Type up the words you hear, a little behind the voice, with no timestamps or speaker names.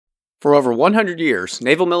For over 100 years,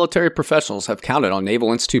 naval military professionals have counted on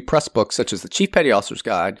Naval Institute press books such as the Chief Petty Officer's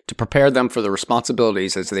Guide to prepare them for their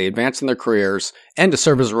responsibilities as they advance in their careers and to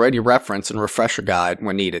serve as a ready reference and refresher guide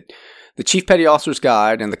when needed. The Chief Petty Officer's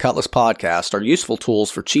Guide and the Cutlass Podcast are useful tools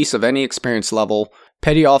for chiefs of any experience level,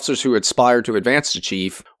 petty officers who aspire to advance to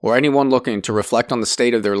chief, or anyone looking to reflect on the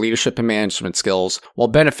state of their leadership and management skills while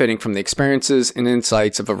benefiting from the experiences and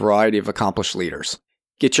insights of a variety of accomplished leaders.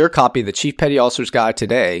 Get your copy of the Chief Petty Officer's Guide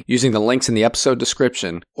today using the links in the episode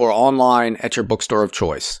description or online at your bookstore of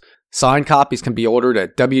choice. Signed copies can be ordered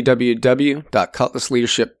at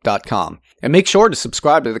www.cutlassleadership.com. And make sure to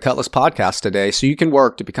subscribe to the Cutlass Podcast today so you can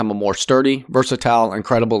work to become a more sturdy, versatile, and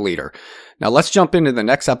credible leader. Now let's jump into the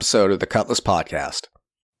next episode of the Cutlass Podcast.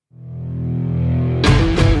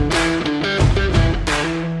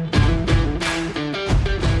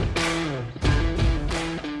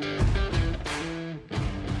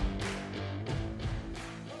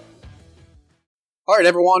 All right,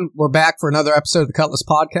 everyone, we're back for another episode of the Cutlass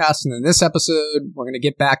Podcast, and in this episode, we're going to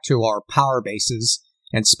get back to our power bases,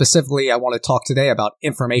 and specifically, I want to talk today about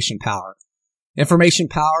information power. Information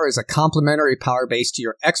power is a complementary power base to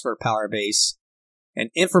your expert power base, and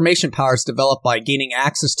information power is developed by gaining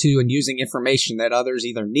access to and using information that others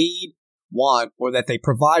either need, want, or that they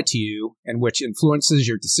provide to you, and which influences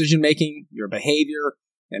your decision-making, your behavior,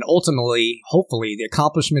 and ultimately, hopefully, the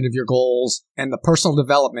accomplishment of your goals and the personal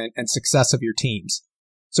development and success of your teams.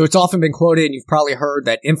 So it's often been quoted, and you've probably heard,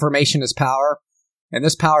 that information is power, and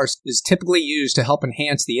this power is typically used to help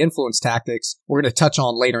enhance the influence tactics we're going to touch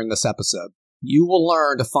on later in this episode. You will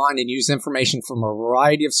learn to find and use information from a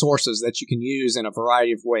variety of sources that you can use in a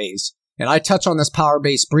variety of ways. And I touch on this power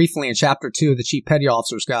base briefly in Chapter 2 of the Chief Petty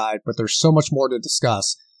Officer's Guide, but there's so much more to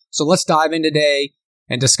discuss. So let's dive in today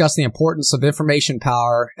and discuss the importance of information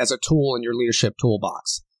power as a tool in your leadership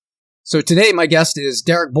toolbox. So today, my guest is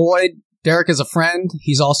Derek Boyd. Derek is a friend.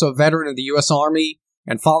 He's also a veteran of the U.S. Army,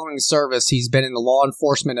 and following service, he's been in the law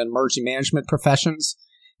enforcement and emergency management professions.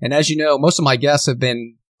 And as you know, most of my guests have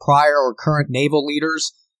been prior or current naval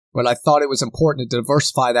leaders, but I thought it was important to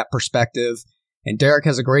diversify that perspective. And Derek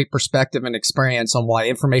has a great perspective and experience on why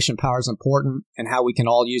information power is important and how we can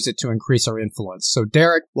all use it to increase our influence. So,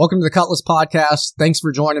 Derek, welcome to the Cutlass Podcast. Thanks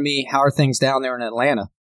for joining me. How are things down there in Atlanta?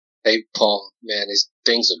 Hey, Paul, man,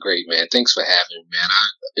 things are great, man. Thanks for having me, man.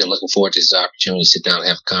 I've been looking forward to this opportunity to sit down and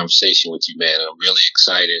have a conversation with you, man. I'm really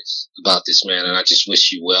excited about this, man, and I just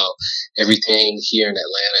wish you well. Everything here in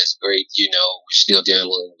Atlanta is great. You know, we're still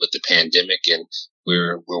dealing with the pandemic, and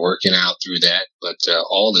we're working out through that, but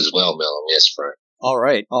all is well, man, on this front. All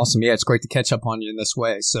right. Awesome. Yeah, it's great to catch up on you in this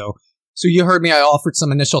way. So you heard me. I offered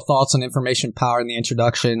some initial thoughts on information power in the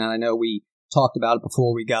introduction, and I know we talked about it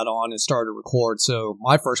before we got on and started to record. So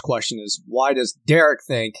my first question is, why does Derek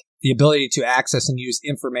think the ability to access and use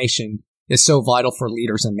information is so vital for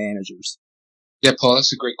leaders and managers? Yeah, Paul,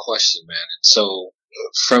 that's a great question, man. And so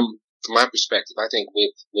from my perspective, I think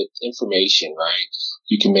with information, right,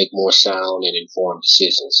 you can make more sound and informed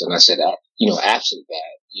decisions. And I said, absent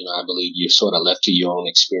that, I believe you're sort of left to your own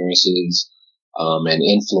experiences and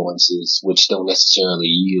influences, which don't necessarily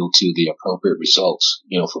yield to the appropriate results,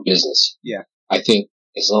 for business. Yeah. I think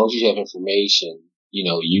as long as you have information,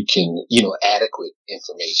 you can, adequate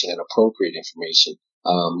information and appropriate information,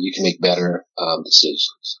 you can make better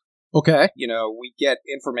decisions. Okay. We get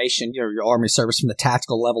information, your Army service from the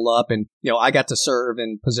tactical level up. And, I got to serve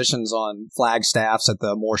in positions on flag staffs at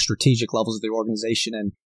the more strategic levels of the organization.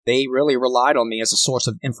 And they really relied on me as a source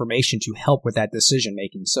of information to help with that decision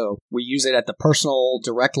making. So we use it at the personal,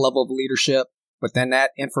 direct level of leadership. But then that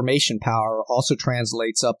information power also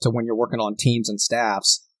translates up to when you're working on teams and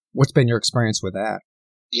staffs. What's been your experience with that?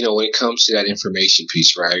 When it comes to that information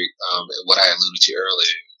piece, right, what I alluded to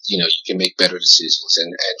earlier, you can make better decisions.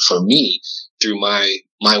 And for me, through my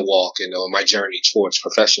walk and my journey towards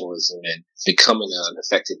professionalism and becoming an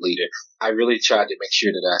effective leader, I really tried to make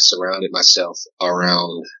sure that I surrounded myself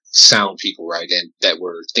around sound people, right, and that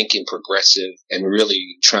were thinking progressive and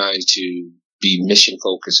really trying to be mission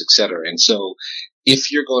focused, et cetera. And so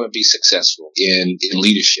if you're going to be successful in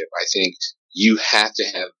leadership, I think you have to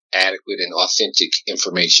have adequate and authentic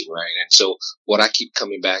information, right? And so what I keep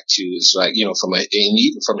coming back to is like, even from a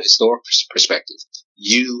historic perspective,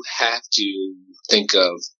 you have to think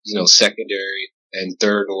of, secondary and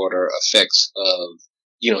third order effects of,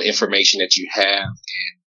 information that you have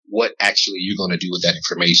and what actually you're going to do with that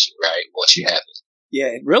information, right? Once you have it. Yeah,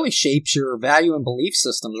 it really shapes your value and belief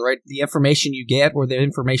systems, right? The information you get or the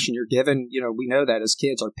information you're given, we know that as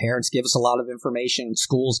kids, our parents give us a lot of information,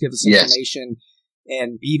 schools give us information. Yes.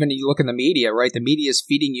 And even you look in the media, right? The media is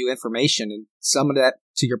feeding you information, and some of that,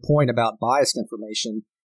 to your point about biased information,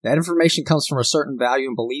 that information comes from a certain value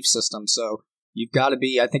and belief system. So you've got to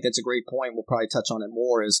be, I think that's a great point. We'll probably touch on it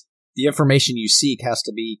more, is the information you seek has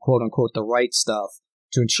to be quote unquote the right stuff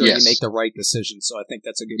to ensure you make the right decision. So I think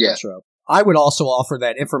that's a good intro. I would also offer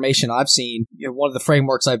that information I've seen, one of the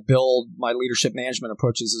frameworks I've built my leadership management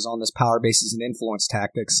approaches is on this power bases and influence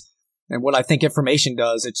tactics. And what I think information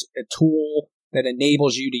does, it's a tool that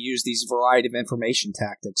enables you to use these variety of information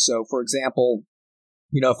tactics. So for example,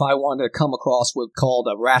 if I want to come across what's called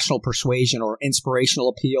a rational persuasion or inspirational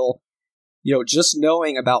appeal, just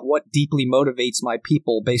knowing about what deeply motivates my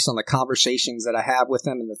people based on the conversations that I have with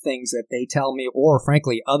them and the things that they tell me, or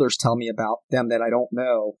frankly, others tell me about them that I don't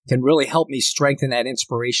know, can really help me strengthen that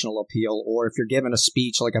inspirational appeal. Or if you're giving a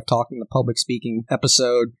speech, like I've talked in the public speaking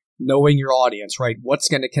episode, knowing your audience, right? What's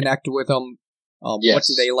going to connect with them? What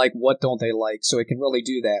do they like? What don't they like? So it can really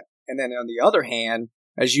do that. And then on the other hand,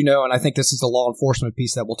 as you know, and I think this is the law enforcement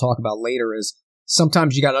piece that we'll talk about later, is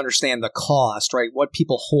sometimes you got to understand the cost, right? What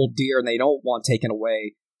people hold dear and they don't want taken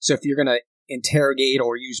away. So if you're going to interrogate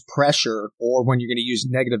or use pressure, or when you're going to use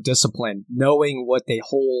negative discipline, knowing what they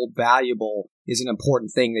hold valuable is an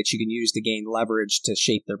important thing that you can use to gain leverage to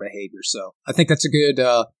shape their behavior. So I think that's a good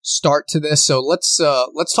start to this. So let's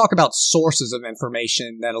talk about sources of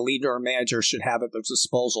information that a leader or manager should have at their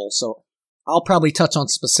disposal. So I'll probably touch on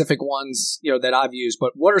specific ones, that I've used,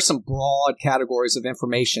 but what are some broad categories of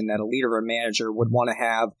information that a leader or manager would want to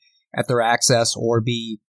have at their access or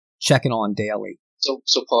be checking on daily?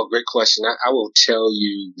 So Paul, great question. I will tell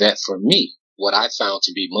you that for me, what I found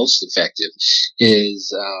to be most effective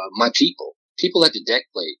is my people at the deck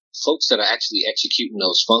plate, folks that are actually executing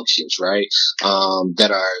those functions, right?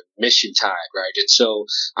 That are mission tied, right? And so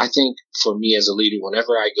I think for me as a leader,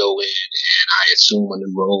 whenever I go in and I assume a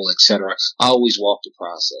new role, etc., I always walk the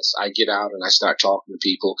process. I get out and I start talking to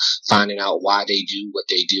people, finding out why they do what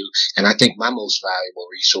they do. And I think my most valuable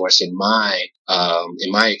resource in my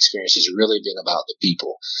experience has really been about the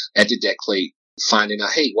people at the deck plate. Finding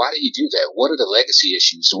out, hey, why do you do that? What are the legacy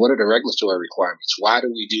issues? What are the regulatory requirements? Why do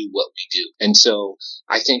we do what we do? And so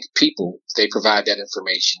I think people, they provide that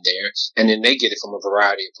information there, and then they get it from a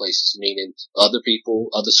variety of places, meaning other people,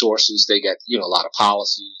 other sources. They got, a lot of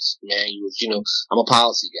policies, manuals. I'm a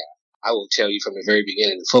policy guy. I will tell you from the very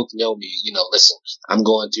beginning, the folks know me, listen, I'm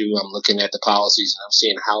looking at the policies and I'm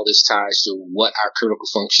seeing how this ties to what our critical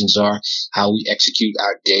functions are, how we execute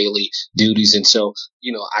our daily duties. And so,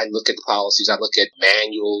 I look at the policies, I look at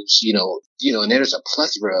manuals, and there's a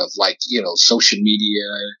plethora of social media.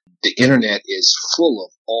 The internet is full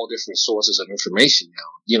of all different sources of information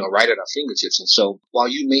now, right at our fingertips. And so while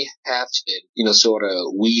you may have to, sort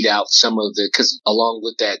of weed out some of because along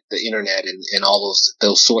with that, the internet and all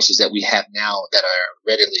those sources that we have now that are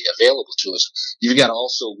readily available to us, you've got to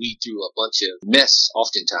also weed through a bunch of mess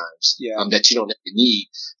oftentimes that you don't need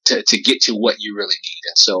to get to what you really need.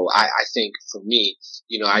 And so I think for me,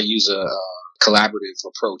 I use a collaborative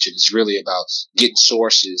approach, and it's really about getting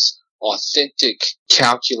sources authentic,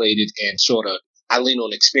 calculated, and sort of, I lean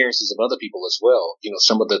on experiences of other people as well.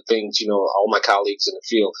 Some of the things, all my colleagues in the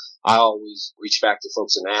field, I always reach back to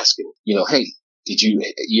folks and ask them, hey, did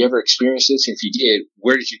you ever experience this? If you did,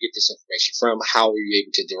 where did you get this information from? How were you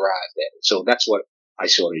able to derive that? So that's what I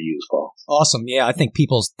sort of use, Paul. Awesome. Yeah, I think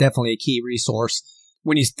people's definitely a key resource.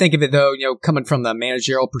 When you think of it, though, coming from the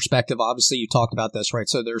managerial perspective, obviously you talked about this, right?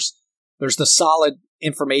 So there's the solid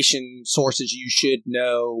information sources you should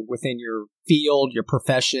know within your field, your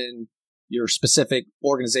profession, your specific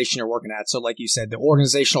organization you're working at. So like you said, the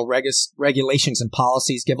organizational regulations and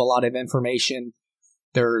policies give a lot of information.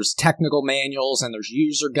 There's technical manuals and there's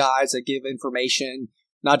user guides that give information,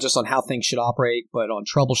 not just on how things should operate, but on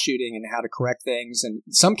troubleshooting and how to correct things. And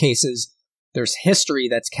in some cases, there's history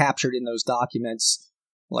that's captured in those documents,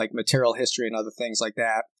 like material history and other things like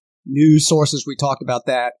that. News sources, we talked about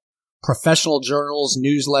that. Professional journals,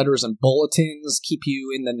 newsletters, and bulletins keep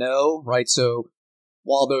you in the know, right? So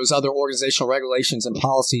while those other organizational regulations and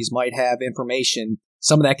policies might have information,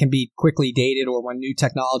 some of that can be quickly dated, or when new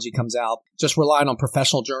technology comes out, just relying on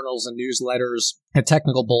professional journals and newsletters and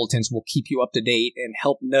technical bulletins will keep you up to date and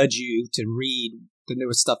help nudge you to read the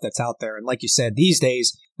newest stuff that's out there. And like you said, these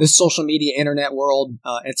days, this social media internet world,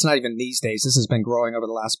 it's not even these days, this has been growing over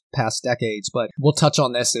the past decades, but we'll touch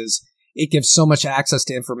on this, is it gives so much access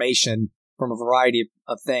to information from a variety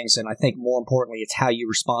of things. And I think more importantly, it's how you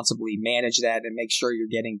responsibly manage that and make sure you're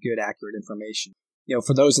getting good, accurate information.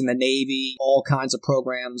 For those in the Navy, all kinds of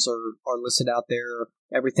programs are listed out there.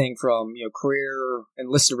 Everything from, career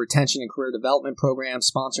enlisted retention and career development programs,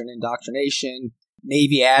 sponsored indoctrination,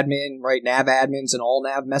 Navy admin, right? Nav admins and all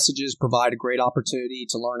nav messages provide a great opportunity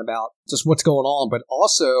to learn about just what's going on, but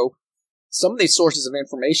also some of these sources of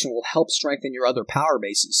information will help strengthen your other power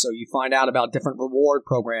bases. So you find out about different reward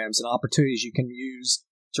programs and opportunities you can use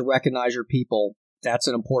to recognize your people. That's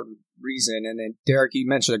an important reason. And then, Derek, you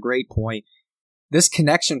mentioned a great point. This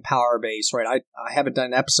connection power base, right? I haven't done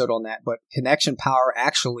an episode on that, but connection power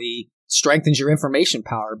actually strengthens your information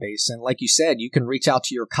power base. And like you said, you can reach out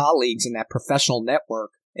to your colleagues in that professional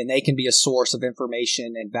network, and they can be a source of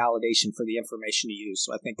information and validation for the information you use.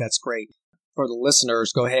 So I think that's great. For the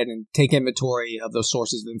listeners, go ahead and take inventory of those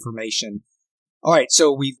sources of information. All right,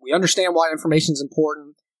 so we understand why information is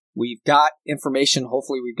important. We've got information.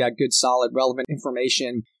 Hopefully, we've got good, solid, relevant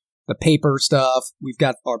information. The paper stuff. We've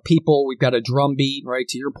got our people. We've got a drumbeat, right?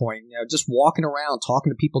 To your point, just walking around,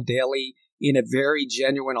 talking to people daily in a very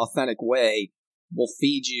genuine, authentic way will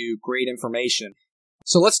feed you great information.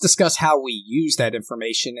 So let's discuss how we use that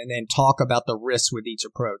information and then talk about the risks with each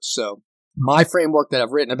approach. So my framework that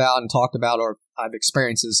I've written about and talked about or I've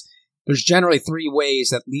experienced is there's generally three ways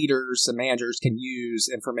that leaders and managers can use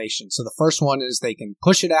information. So the first one is they can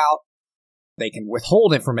push it out, they can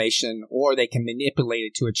withhold information, or they can manipulate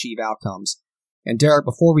it to achieve outcomes. And Derek,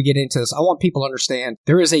 before we get into this, I want people to understand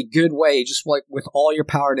there is a good way, just like with all your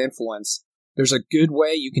power and influence, there's a good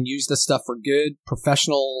way you can use this stuff for good,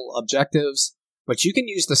 professional objectives, but you can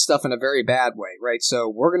use this stuff in a very bad way, right? So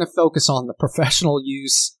we're going to focus on the professional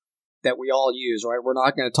use that we all use, right? We're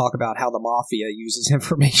not going to talk about how the mafia uses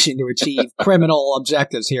information to achieve criminal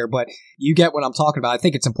objectives here, but you get what I'm talking about. I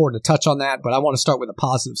think it's important to touch on that, but I want to start with the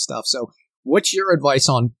positive stuff. So what's your advice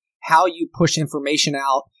on how you push information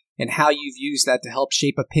out and how you've used that to help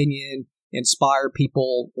shape opinion, inspire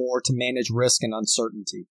people, or to manage risk and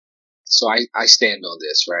uncertainty? So I stand on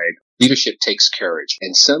this, right? Leadership takes courage.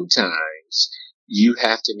 And sometimes you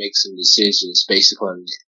have to make some decisions based on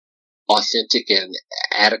authentic and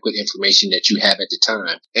adequate information that you have at the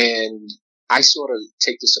time. And I sort of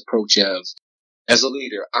take this approach of, as a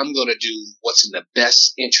leader, I'm going to do what's in the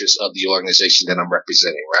best interest of the organization that I'm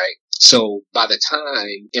representing, right? So by the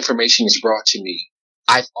time information is brought to me,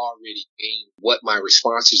 I've already aimed what my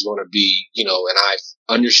response is going to be, and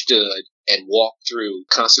I've understood and walked through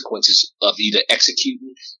consequences of either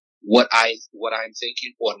executing what I'm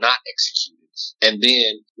thinking or not executing. And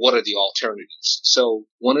then what are the alternatives? So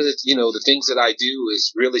one of the things that I do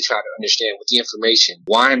is really try to understand with the information,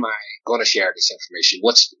 why am I going to share this information?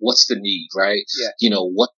 What's the need, right? Yeah.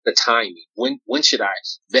 What's the timing? When should I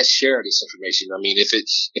best share this information? I mean, if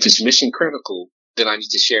it's mission critical, then I need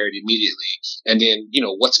to share it immediately. And then,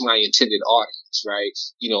 what's my intended audience, right?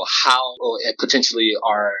 How potentially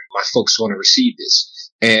are my folks going to receive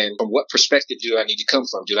this? And from what perspective do I need to come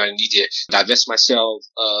from? Do I need to divest myself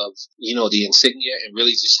of, the insignia and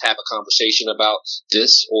really just have a conversation about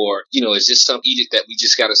this? Or, is this some edict that we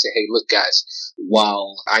just got to say, hey, look, guys,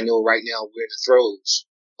 while I know right now we're in the throes,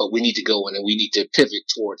 but we need to go in and we need to pivot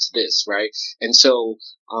towards this, right? And so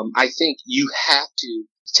I think you have to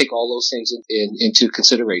take all those things into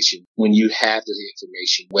consideration when you have the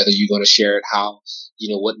information, whether you're going to share it, how,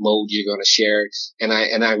 what mode you're going to share it. And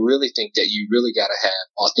I really think that you really got to have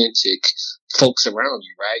authentic folks around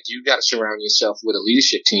you, right? You got to surround yourself with a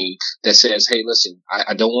leadership team that says, hey, listen,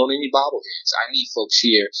 I don't want any bobbleheads. I need folks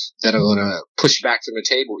here that are going to push back from the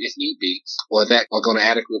table if need be, or that are going to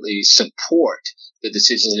adequately support the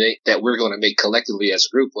decisions that we're going to make collectively as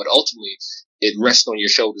a group. But ultimately, it rests on your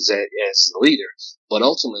shoulders as a leader. But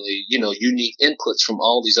ultimately, you need inputs from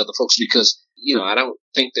all these other folks because, I don't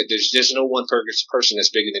think that there's no one person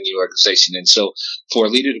that's bigger than the organization. And so for a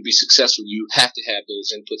leader to be successful, you have to have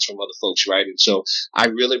those inputs from other folks, right? And so I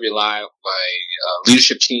really rely on my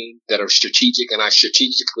leadership team that are strategic, and I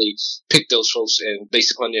strategically pick those folks and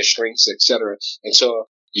based upon their strengths, et cetera. And so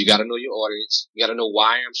you got to know your audience. You got to know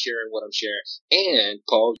why I'm sharing what I'm sharing. And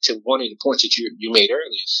Paul, to one of the points that you made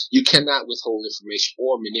earlier, you cannot withhold information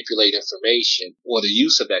or manipulate information or the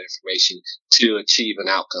use of that information to achieve an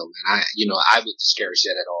outcome. And I would discourage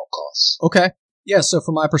that at all costs. Okay. Yeah. So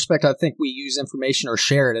from my perspective, I think we use information or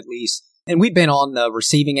share it at least. And we've been on the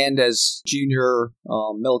receiving end as junior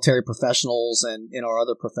military professionals and in our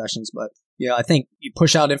other professions. But I think you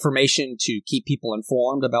push out information to keep people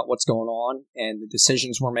informed about what's going on and the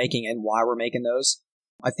decisions we're making and why we're making those.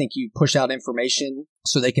 I think you push out information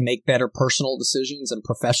so they can make better personal decisions and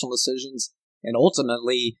professional decisions. And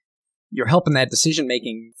ultimately, you're helping that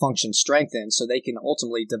decision-making function strengthen so they can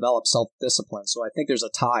ultimately develop self-discipline. So I think there's a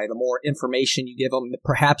tie. The more information you give them,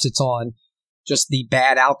 perhaps it's on just the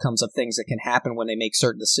bad outcomes of things that can happen when they make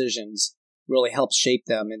certain decisions, really helps shape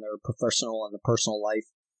them in their professional and the personal life.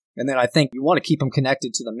 And then I think you want to keep them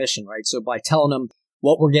connected to the mission, right? So by telling them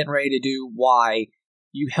what we're getting ready to do, why,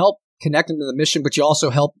 you help connecting to the mission, but you also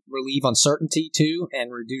help relieve uncertainty too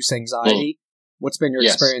and reduce anxiety. What's been your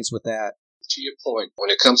experience with that? To your point, when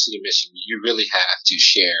it comes to the mission, you really have to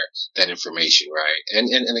share that information, right?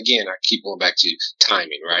 And again, I keep going back to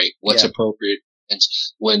timing, right? What's appropriate, and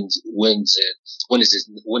when is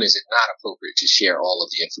it not appropriate to share all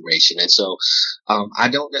of the information? And so, I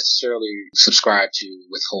don't necessarily subscribe to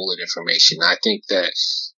withholding information. I think that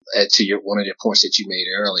one of the points that you made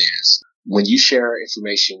earlier is when you share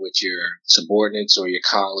information with your subordinates or your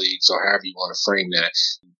colleagues or however you want to frame that,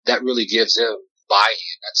 that really gives them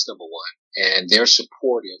buy-in. That's number one. And they're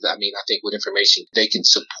supportive. I mean, I think with information, they can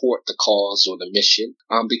support the cause or the mission.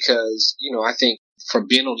 Because, I think from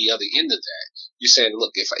being on the other end of that, you're saying,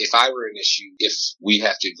 look, if I were an issue, if we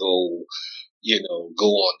have to go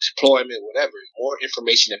on deployment, whatever, more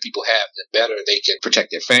information that people have, the better they can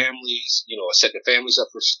protect their families, set their families up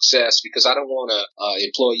for success. Because I don't want an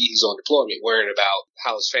employee who's on deployment worrying about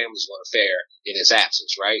how his family's going to fare in his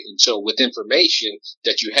absence, right? And so with information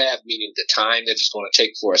that you have, meaning the time that it's going to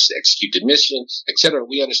take for us to execute the mission, et cetera,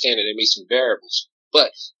 we understand that there may be some variables,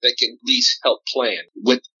 but that can at least help plan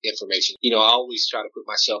with information. I always try to put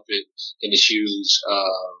myself in the shoes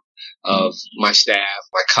of my staff,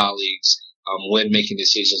 my colleagues, when making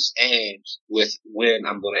decisions and with when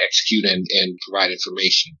I'm going to execute and provide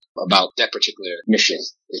information about that particular mission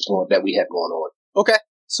that we have going on. Okay.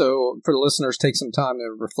 So for the listeners, take some time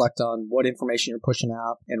to reflect on what information you're pushing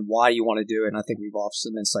out and why you want to do it. And I think we've offered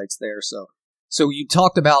some insights there. So you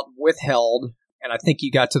talked about withheld, and I think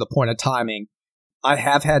you got to the point of timing. I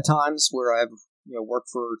have had times where I've worked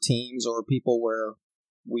for teams or people where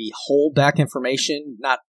we hold back information,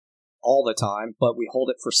 not all the time, but we hold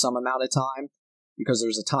it for some amount of time because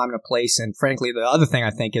there's a time and a place. And frankly, the other thing I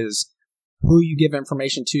think is who you give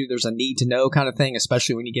information to. There's a need to know kind of thing,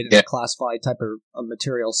 especially when you get into classified type of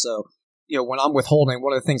material. So, when I'm withholding,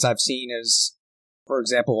 one of the things I've seen is, for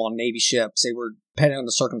example, on Navy ships, depending on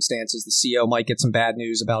the circumstances, the CO might get some bad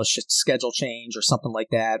news about a schedule change or something like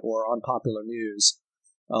that, or unpopular news.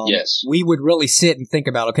 We would really sit and think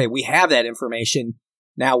about, okay, we have that information.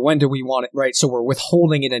 Now, when do we want it, right? So we're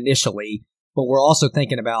withholding it initially, but we're also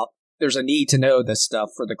thinking about there's a need to know this stuff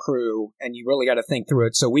for the crew, and you really got to think through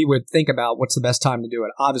it. So we would think about what's the best time to do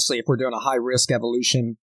it. Obviously, if we're doing a high-risk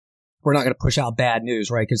evolution, we're not going to push out bad news,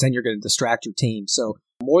 right? Because then you're going to distract your team. So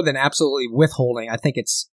more than absolutely withholding, I think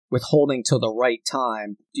it's withholding till the right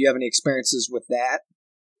time. Do you have any experiences with that?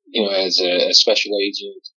 As a special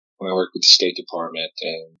agent, when I work with the State Department,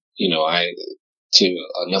 and, to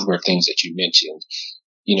a number of things that you mentioned,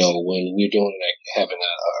 when you're doing having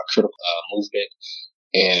a critical movement,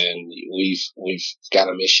 and we've got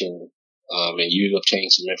a mission, and you obtain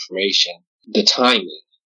some information, the timing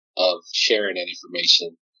of sharing that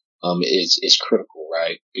information is critical,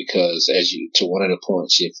 right? Because to one of the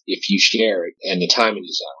points, if you share it and the timing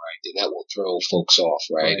is not right, then that will throw folks off,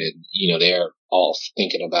 right? And they're off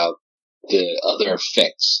thinking about the other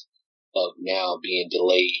effects of now being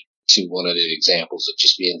delayed, to one of the examples of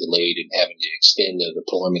just being delayed and having to extend the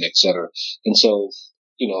deployment, et cetera. And so,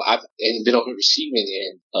 I've been on the receiving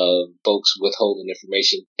end of folks withholding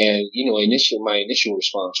information. And, my initial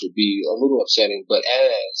response would be a little upsetting, but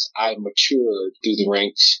as I matured through the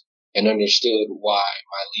ranks and understood why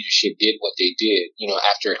my leadership did what they did,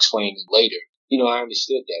 after explaining later, I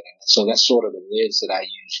understood that. And so that's sort of the lens that I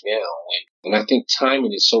use now. And I think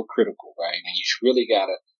timing is so critical, right? And you really got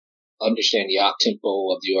to understand the op tempo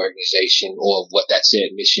of the organization or of what that said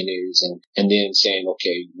mission is, and then saying,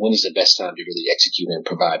 okay, when is the best time to really execute and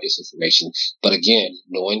provide this information? But again,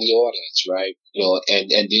 knowing the audience, right? And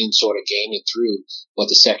then sort of gaming through what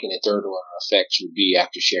the second and third order effects would be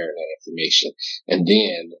after sharing that information. And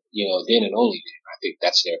then, then and only then, I think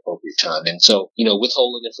that's the appropriate time. And so,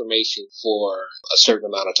 withholding information for a certain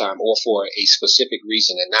amount of time or for a specific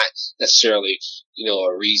reason, and not necessarily,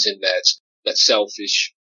 a reason that's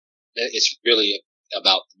selfish. It's really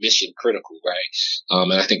about mission critical, right?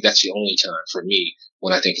 And I think that's the only time for me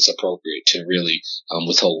when I think it's appropriate to really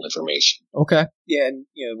withhold information. Okay. Yeah, and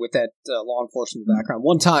with that law enforcement background,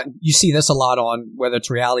 one time you see this a lot on whether it's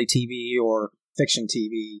reality TV or fiction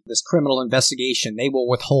TV, this criminal investigation, they will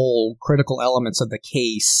withhold critical elements of the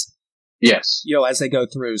case. Yes. As they go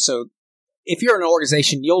through. So if you're in an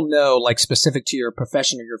organization, you'll know, like specific to your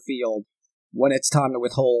profession or your field, when it's time to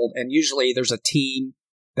withhold. And usually there's a team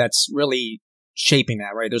that's really shaping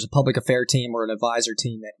that, right? There's a public affair team or an advisor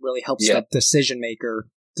team that really helps that decision maker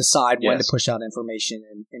decide when to push out information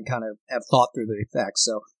and kind of have thought through the effects.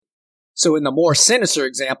 So in the more sinister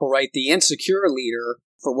example, right, the insecure leader,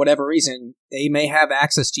 for whatever reason, they may have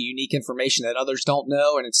access to unique information that others don't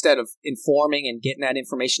know. And instead of informing and getting that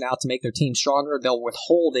information out to make their team stronger, they'll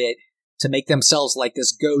withhold it to make themselves like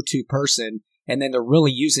this go-to person, and then they're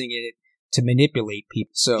really using it to manipulate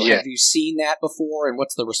people. So have you seen that before, and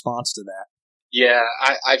what's the response to that? Yeah,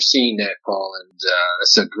 I've seen that, Paul, and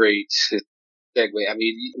that's a great segue. I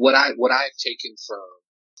mean, what I've taken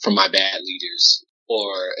from my bad leaders,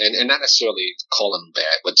 and not necessarily calling them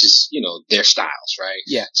bad, but just, their styles, right?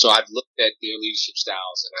 Yeah. So I've looked at their leadership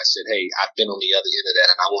styles and I said, hey, I've been on the other end of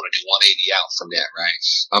that and I want to do 180 out from that, right?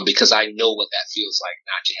 Because I know what that feels like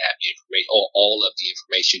not to have the information or all of the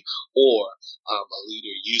information, or a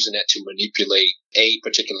leader using that to manipulate a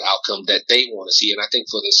particular outcome that they want to see. And I think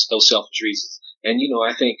for those selfish reasons. And,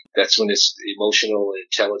 I think that's when this emotional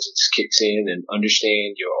intelligence kicks in, and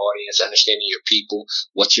understand your audience, understanding your people,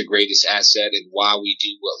 what's your greatest asset, and why we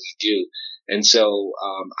do what we do. And so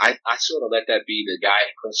I sort of let that be the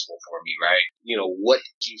guiding principle for me, right? What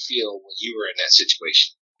did you feel when you were in that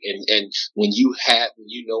situation? And when you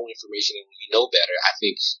know information and when you know better, I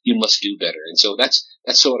think you must do better. And so that's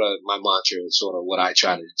sort of my mantra, and sort of what I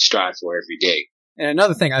try to strive for every day. And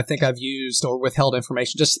another thing I think I've used or withheld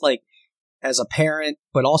information, just like as a parent,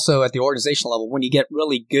 but also at the organizational level, when you get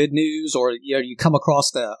really good news, or you come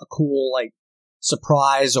across a cool like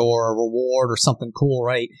surprise or a reward or something cool,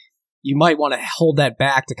 right? You might want to hold that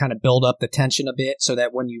back to kind of build up the tension a bit, so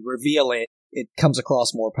that when you reveal it, it comes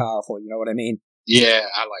across more powerful. You know what I mean? Yeah,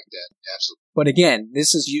 I like that. Absolutely. But again,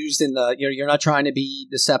 this is used in you're not trying to be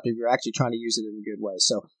deceptive. You're actually trying to use it in a good way.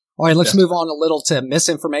 So, all right, let's move on a little to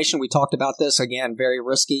misinformation. We talked about this. Again, very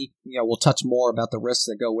risky. We'll touch more about the risks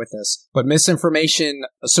that go with this. But misinformation,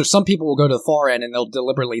 so some people will go to the far end and they'll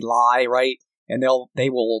deliberately lie, right? And they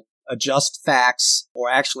will adjust facts or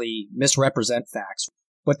actually misrepresent facts.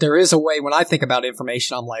 But there is a way, when I think about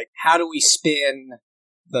information, I'm like, how do we spin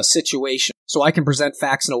the situation so I can present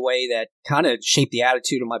facts in a way that kind of shape the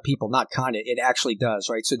attitude of my people? Not kind of, it actually does,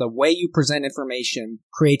 right? So the way you present information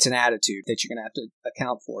creates an attitude that you're going to have to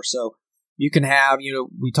account for. So you can have,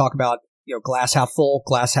 we talk about, glass half full,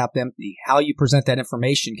 glass half empty. How you present that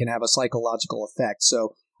information can have a psychological effect.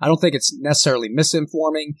 So I don't think it's necessarily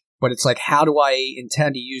misinforming, but it's like, how do I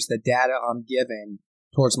intend to use the data I'm given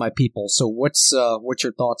towards my people? So what's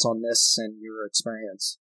your thoughts on this and your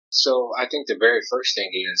experience? So I think the very first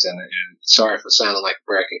thing is, and sorry for sounding like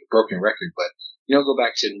a broken record, but, go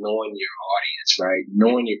back to knowing your audience, right?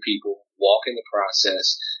 Knowing your people, walking the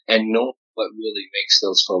process, and knowing what really makes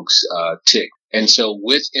those folks tick. And so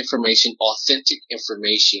with information, authentic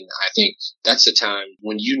information, I think that's the time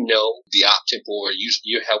when you know the op-tempo, or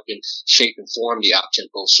you're helping shape and form the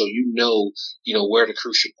op-tempo, so where the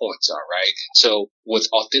crucial points are, right? And so with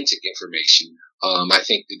authentic information, I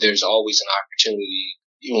think that there's always an opportunity.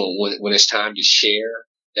 When it's time to share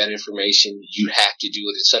that information, you have to do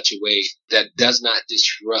it in such a way that does not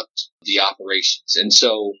disrupt the operations. And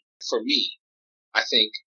so for me, I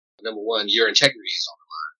think, number one, your integrity is on the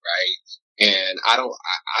line, right? And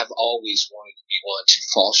I've always wanted to be one to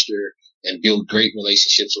foster and build great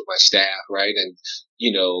relationships with my staff, right? And,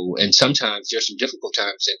 and sometimes there's some difficult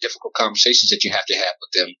times and difficult conversations that you have to have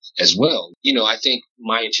with them as well. I think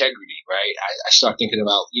my integrity, right? I start thinking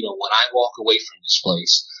about, when I walk away from this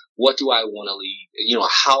place, what do I want to leave?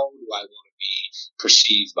 How do I want to be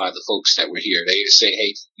perceived by the folks that were here? They say,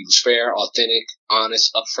 hey, he was fair, authentic,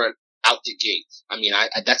 honest, upfront, out the gate. I mean,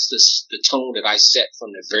 that's the tone that I set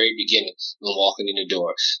from the very beginning when walking in the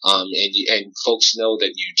door. And folks know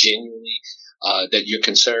that you genuinely, that you're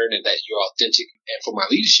concerned and that you're authentic. And for my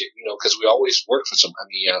leadership, because we always work for some,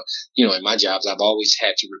 in my jobs, I've always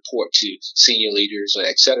had to report to senior leaders,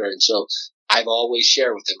 et cetera. And so I've always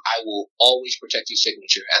shared with them, I will always protect your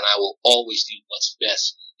signature, and I will always do what's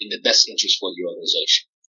best in the best interest for your organization.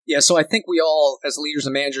 Yeah, so I think we all, as leaders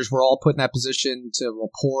and managers, we're all put in that position to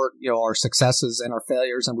report, our successes and our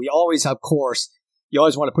failures. And we always, of course, you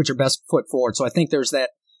always want to put your best foot forward. So I think there's that,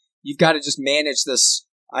 you've got to just manage this.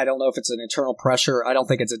 I don't know if it's an internal pressure. I don't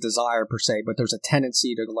think it's a desire per se, but there's a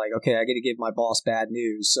tendency to okay, I got to give my boss bad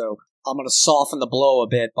news. So I'm going to soften the blow a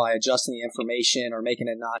bit by adjusting the information or making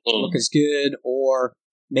it not look as good, or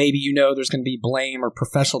maybe there's going to be blame or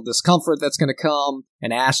professional discomfort that's going to come,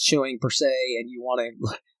 and ass chewing per se, and you want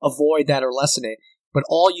to avoid that or lessen it. But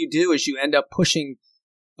all you do is you end up pushing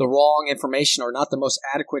the wrong information or not the most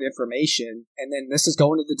adequate information, and then this is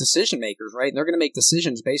going to the decision makers, right? And they're going to make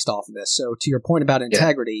decisions based off of this. So to your point about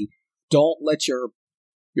integrity, don't let your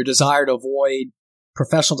desire to avoid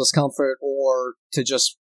professional discomfort or to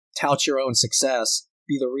just tout your own success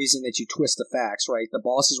be the reason that you twist the facts, right? The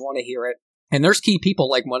bosses want to hear it. And there's key people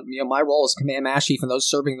like my role as Command Master Chief and those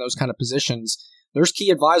serving those kind of positions. There's key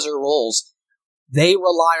advisor roles. They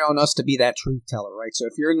rely on us to be that truth teller, right? So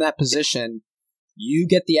if you're in that position, you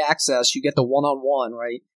get the access, you get the one-on-one,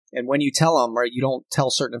 right? And when you tell them, right, you don't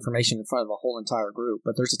tell certain information in front of a whole entire group,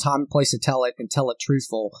 but there's a time and place to tell it and tell it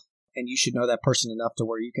truthful. And you should know that person enough to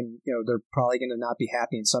where you can, they're probably going to not be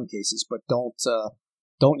happy in some cases, but don't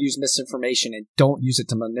use misinformation and don't use it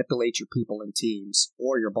to manipulate your people and teams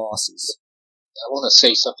or your bosses. I want to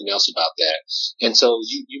say something else about that. And so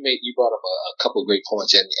you brought up a couple of great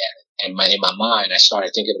points, and in my mind, I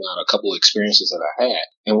started thinking about a couple of experiences that I had.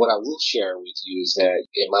 And what I will share with you is that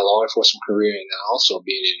in my law enforcement career and also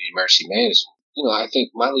being in emergency management, I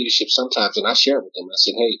think my leadership sometimes, and I share with them, I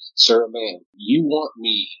said, hey, sir, man, you want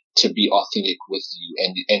me to be authentic with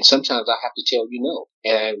you. And sometimes I have to tell you no,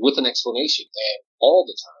 and with an explanation. And all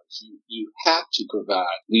the times you have to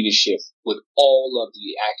provide leadership with all of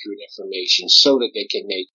the accurate information so that they can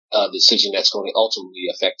make a decision that's going to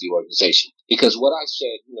ultimately affect the organization. Because what I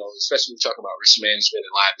said, especially when we're talking about risk management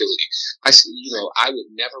and liability, I said, I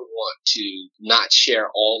would never want to not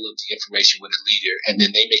share all of the information with a leader and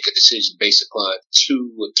then they make a decision based upon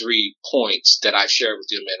 2 or 3 points that I've shared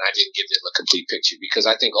with them and I didn't give them a complete picture. Because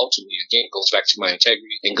I think ultimately, again, it goes back to my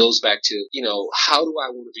integrity and goes back to, how do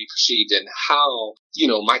I want to be perceived and how,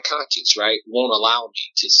 my conscience, right, won't allow me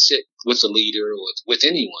to sit with a leader or with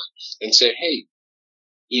anyone and say, hey,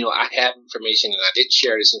 I have information and I didn't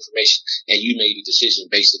share this information and you made a decision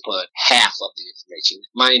based upon half of the information.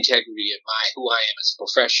 My integrity and who I am as a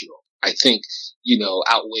professional, I think,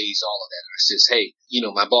 outweighs all of that. And I says, hey,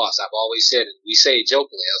 my boss, I've always said, and we say it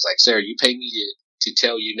jokingly, I was like, sir, you pay me to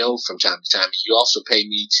tell you no from time to time. You also pay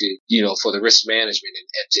me to, for the risk management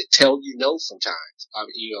and to tell you no from time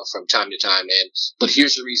to time. But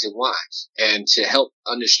here's the reason why. And to help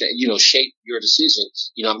understand, shape your decision,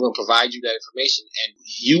 I'm going to provide you that information and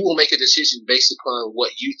you will make a decision based upon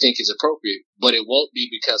what you think is appropriate, but it won't be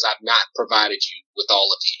because I've not provided you with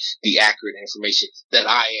all of the accurate information that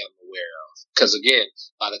I am aware of. Because again,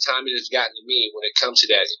 by the time it has gotten to me, when it comes to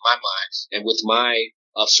that in my mind and with my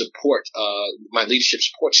support, my leadership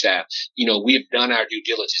support staff, we have done our due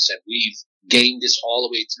diligence and we've gained this all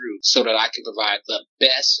the way through so that I can provide the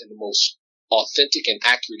best and the most authentic and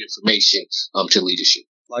accurate information to leadership.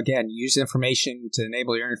 Again, use information to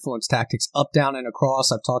enable your influence tactics up, down, and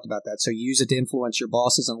across. I've talked about that. So use it to influence your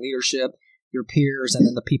bosses and leadership, your peers, and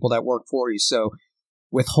then the people that work for you. So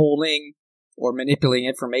withholding or manipulating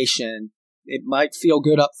information, it might feel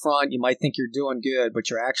good up front. You might think you're doing good, but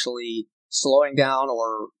you're actually slowing down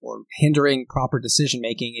or hindering proper decision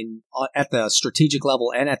making at the strategic level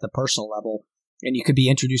and at the personal level. And you could be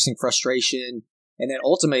introducing frustration. And then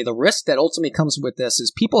ultimately, the risk that ultimately comes with this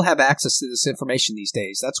is people have access to this information these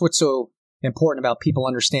days. That's what's so important about people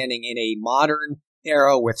understanding in a modern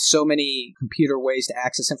era with so many computer ways to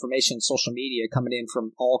access information, social media coming in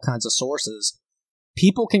from all kinds of sources.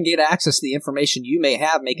 People can get access to the information you may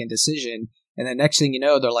have making a decision. And the next thing you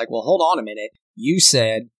know, they're like, well, hold on a minute. You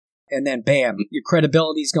said, and then bam, your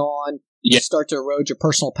credibility's gone. You start to erode your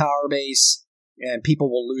personal power base and people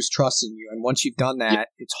will lose trust in you. And once you've done that,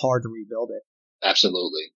 it's hard to rebuild it.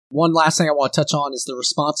 Absolutely. One last thing I want to touch on is the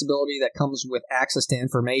responsibility that comes with access to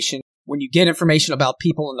information. When you get information about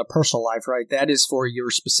people in their personal life, right, that is for your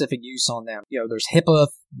specific use on them. There's HIPAA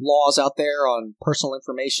laws out there on personal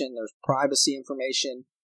information. There's privacy information.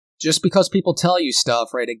 Just because people tell you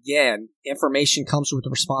stuff, right, again, information comes with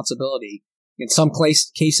responsibility. In some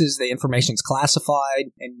cases, the information's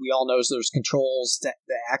classified, and we all know there's controls that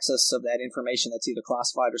the access of that information that's either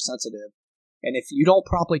classified or sensitive. And if you don't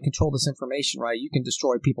properly control this information, right, you can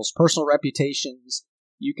destroy people's personal reputations.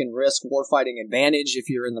 You can risk warfighting advantage if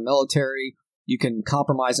you're in the military. You can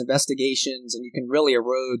compromise investigations, and you can really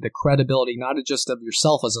erode the credibility, not just of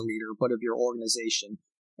yourself as a leader, but of your organization.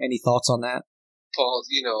 Any thoughts on that? Paul,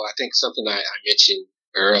 I think something I mentioned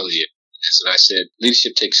earlier is, and I said,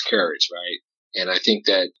 leadership takes courage, right? And I think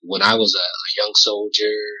that when I was a young soldier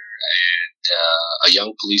and a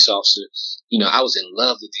young police officer, I was in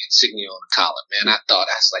love with the insignia on the collar. Man, I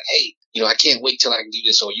was like, hey, I can't wait till I can do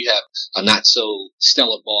this. Or you have a not so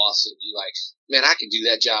stellar boss and you're like, man, I can do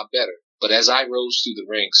that job better. But as I rose through the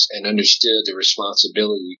ranks and understood the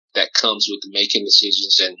responsibility that comes with making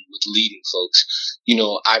decisions and with leading folks,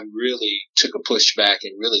 I really took a push back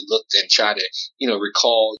and really looked and tried to,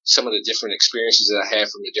 recall some of the different experiences that I had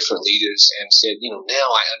from the different leaders and said, now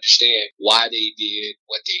I understand why they did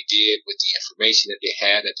what they did with the information that they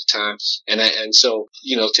had at the time. And so,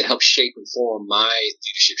 to help shape and form my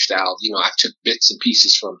leadership style, I took bits and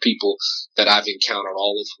pieces from people that I've encountered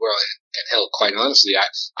all over the world. And hell, quite honestly,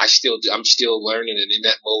 I'm still learning and in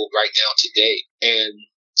that mode right now today. And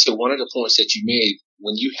so one of the points that you made,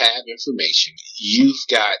 when you have information, you've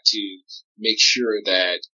got to make sure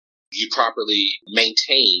that you properly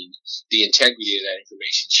maintain the integrity of that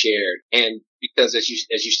information shared. And because as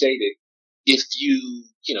you stated, if you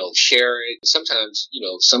share it, sometimes,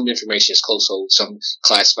 some information is close hold, some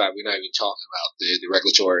classified. We're not even talking about the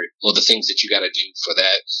regulatory or the things that you got to do for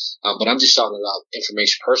that. But I'm just talking about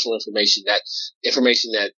personal information,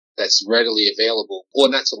 that's readily available, or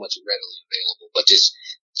not so much readily available, but just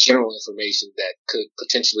general information that could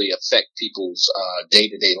potentially affect people's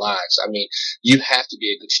day-to-day lives. I mean, you have to be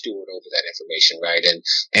a good steward over that information, right?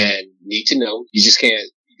 And need to know. You just can't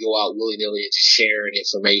go out willy-nilly and sharing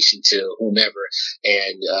information to whomever.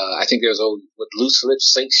 And I think there's always with loose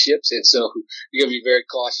lips sink ships, and so you got to be very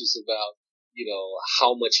cautious about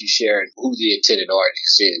how much you share and who the intended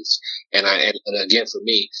audience is. And again, for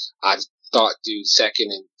me, I've thought through second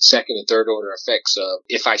and third order effects of,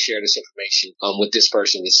 if I share this information with this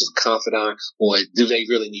person, this is a confidant, or do they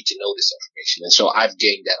really need to know this information? And so I've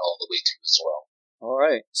gained that all the way through as well. All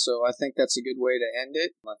right. So I think that's a good way to end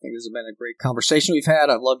it. I think this has been a great conversation we've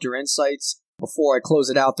had. I've loved your insights. Before I close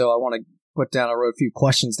it out, though, I want to I wrote a few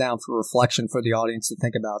questions down for reflection for the audience to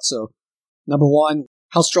think about. So, number one,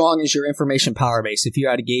 how strong is your information power base? If you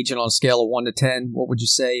had to gauge it on a scale of 1 to 10, what would you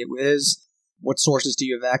say it is? What sources do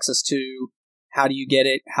you have access to? How do you get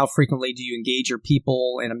it? How frequently do you engage your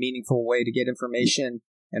people in a meaningful way to get information?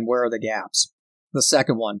 And where are the gaps? The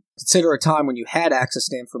second one, consider a time when you had access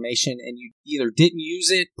to information and you either didn't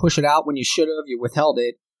use it, push it out when you should have, you withheld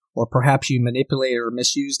it, or perhaps you manipulated or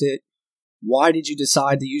misused it. Why did you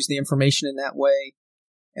decide to use the information in that way?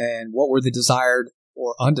 And what were the desired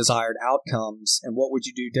or undesired outcomes? And what would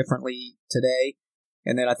you do differently today?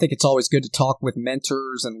 And then I think it's always good to talk with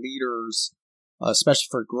mentors and leaders, especially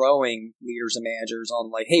for growing leaders and managers, on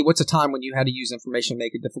like, hey, what's a time when you had to use information to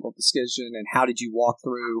make a difficult decision, and how did you walk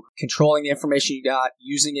through controlling the information you got,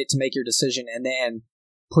 using it to make your decision, and then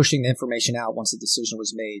pushing the information out once the decision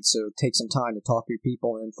was made. So take some time to talk to your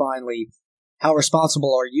people. And then finally, how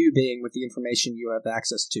responsible are you being with the information you have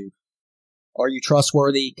access to? Are you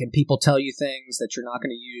trustworthy? Can people tell you things that you're not going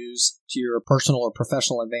to use to your personal or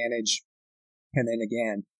professional advantage? And then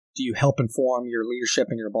again, do you help inform your leadership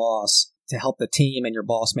and your boss to help the team and your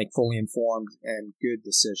boss make fully informed and good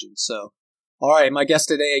decisions? So, all right, my guest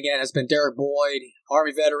today again has been Derek Boyd,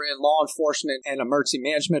 Army veteran, law enforcement, and emergency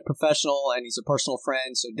management professional, and he's a personal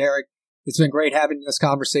friend. So, Derek, it's been great having this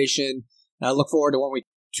conversation, and I look forward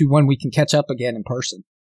to when we can catch up again in person.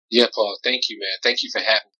 Yeah, Paul, thank you, man. Thank you for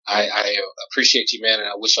having me. I appreciate you, man, and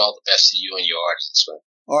I wish all the best to you and your audience, man.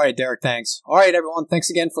 All right, Derek, thanks. All right, everyone, thanks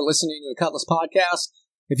again for listening to the Cutlass Podcast.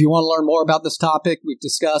 If you want to learn more about this topic we've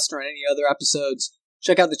discussed or any other episodes,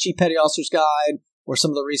 check out the Chief Petty Officer's Guide or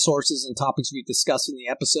some of the resources and topics we've discussed in the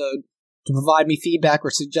episode. To provide me feedback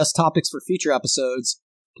or suggest topics for future episodes,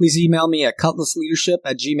 please email me at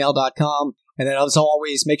cutlassleadership@gmail.com. And then, as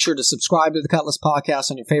always, make sure to subscribe to the Cutlass Podcast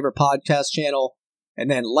on your favorite podcast channel, and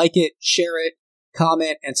then like it, share it,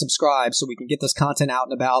 comment, and subscribe so we can get this content out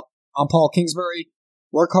and about. I'm Paul Kingsbury.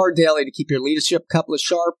 Work hard daily to keep your leadership cutlass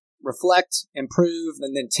sharp, reflect, improve,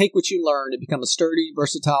 and then take what you learn to become a sturdy,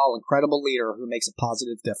 versatile, and credible leader who makes a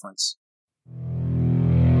positive difference.